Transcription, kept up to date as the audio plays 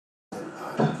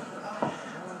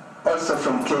also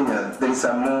from Kenya, there is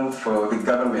a move for the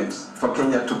government, for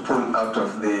Kenya to pull out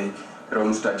of the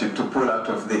Rome Statute, to pull out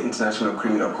of the International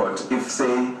Criminal Court. If,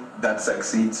 say, that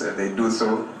succeeds, they do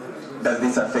so, does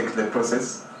this affect the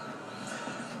process?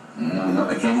 No,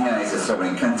 Kenya is a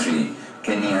sovereign country.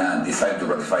 Kenya decided to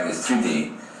ratify this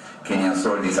treaty. Kenyan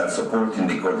authorities are supporting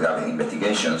the court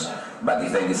investigations, but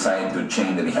if they decide to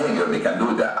change the behavior, they can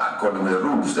do that according to the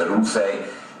rules. The rules say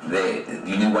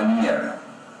you need 1 year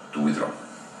to withdraw.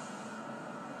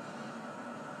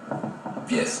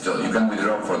 Yes, so you can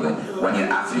withdraw for the 1 year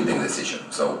after you take the decision.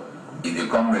 So if the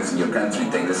Congress in your country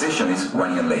take the decision, it's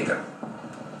 1 year later.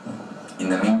 In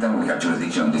the meantime, we have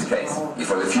jurisdiction on this case. It's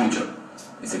for the future.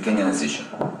 It's a Kenyan decision.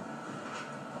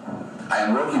 I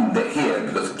am working here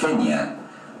because Kenya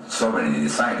sovereignly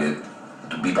decided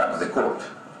to be part of the court.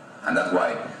 And that's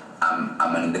why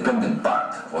I'm an independent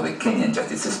part of the Kenyan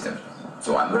justice system.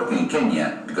 So I'm working in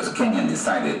Kenya because Kenya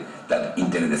decided that to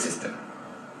integrate the system.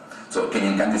 So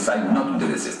Kenya can decide not to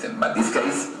integrate the system, but this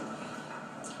case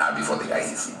are before the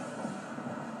ICC.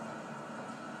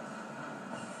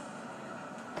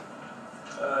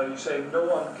 You say no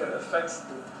one can affect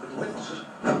the witnesses?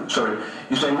 Sorry,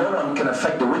 you say no one can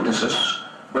affect the witnesses,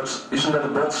 but isn't that a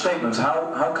bold statement?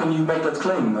 How can you make that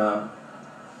claim?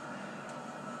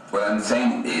 What I'm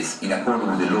saying is, in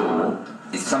accordance with the law,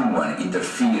 if someone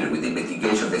interferes with the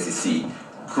investigation of the ICC,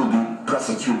 could be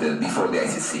prosecuted before the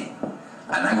ICC.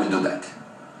 And I will do that.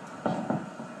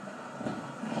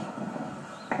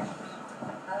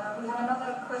 We have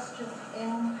another question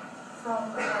in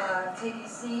from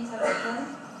KBC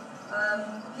television.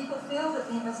 People feel that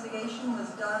the investigation was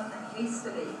done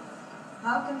hastily.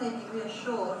 How can they be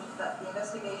reassured that the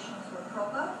investigations were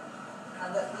proper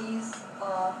and that these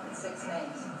are the 6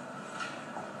 names?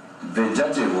 The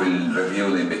judges will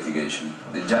review the investigation.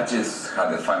 The judges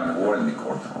have the final word in the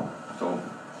court. So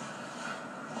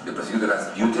the prosecutor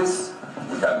has duties.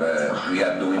 We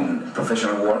are doing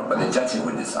professional work, but the judges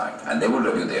will decide, and they will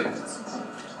review the evidence.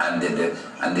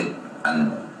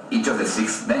 And each of the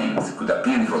 6 names could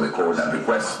appear before the court and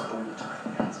request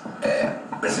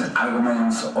present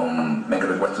arguments or make a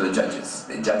request to the judges.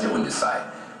 The judges will decide.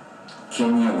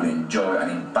 Kenya will enjoy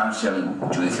an impartial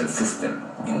judicial system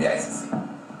in the ICC.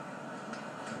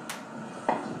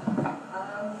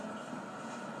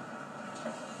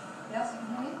 Yes, can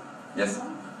you hear me? Yes.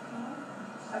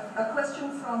 A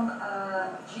question from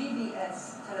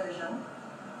GBS television.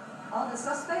 Are the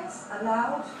suspects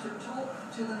allowed to talk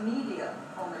to the media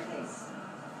on the case?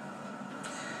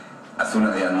 As soon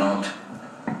as they are not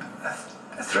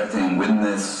threatening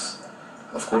witness,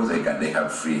 of course they can. They are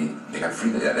free. They are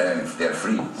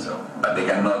free. So, but they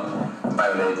cannot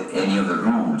violate any of the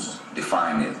rules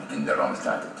defined in the Rome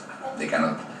Statute. They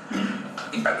cannot.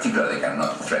 In particular, they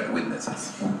cannot threaten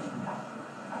witnesses.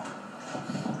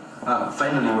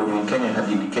 Finally, when you in Kenya had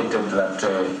indicated that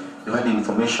you had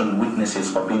information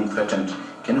witnesses were being threatened,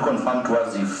 can you confirm to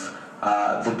us if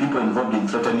the people involved in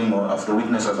threatening of the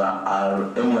witnesses are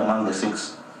any among the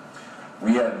 6?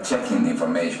 We are checking the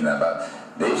information about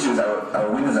the issues.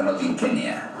 Our witnesses are not in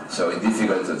Kenya, so it's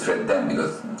difficult to threat them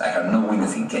because I have no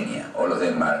witness in Kenya. All of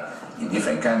them are in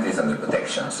different countries under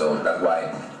protection, so that's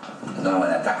why no one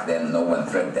attacked them, no one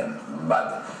threatened them.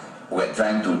 But we're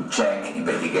trying to check,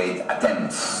 investigate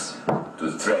attempts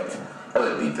to threat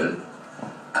other people,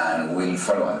 and we'll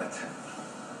follow on it.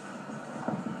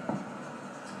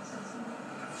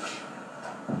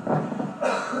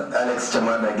 Alex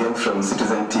Chamada again from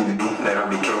CitizenTV,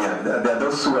 Nairobi, Kenya. There are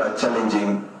those who are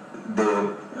challenging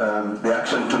the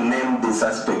action to name the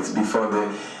suspects before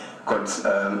the courts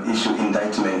issue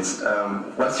indictments.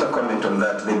 What's your comment on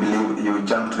that? They believe you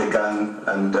jumped the gun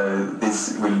and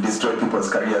this will destroy people's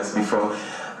careers before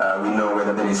we know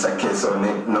whether there is a case or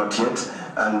not yet.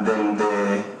 And then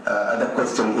the other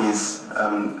question is,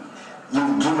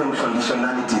 you've given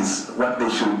conditionalities, what they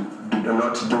should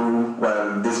not do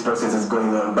while this process is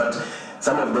going on, but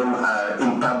some of them are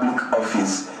in public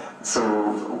office. So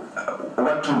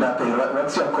what would happen?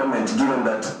 What's your comment, given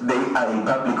that they are in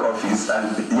public office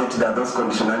and yet there are those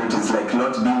conditionalities like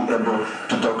not being able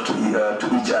to talk to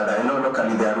each other? I know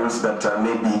locally there are rules that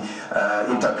may be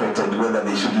interpreted whether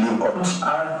they should leave or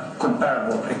are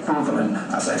comparable, equivalent,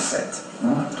 as I said.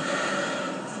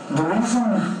 The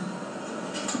reason,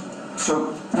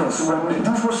 so yes, when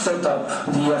this was set up,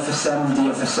 the FSM,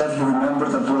 the FSF, you remember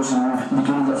that was in the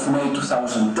beginning of May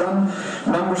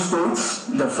 2010, member states,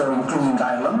 therefore including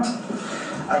Ireland,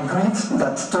 agreed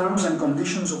that terms and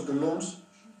conditions of the loans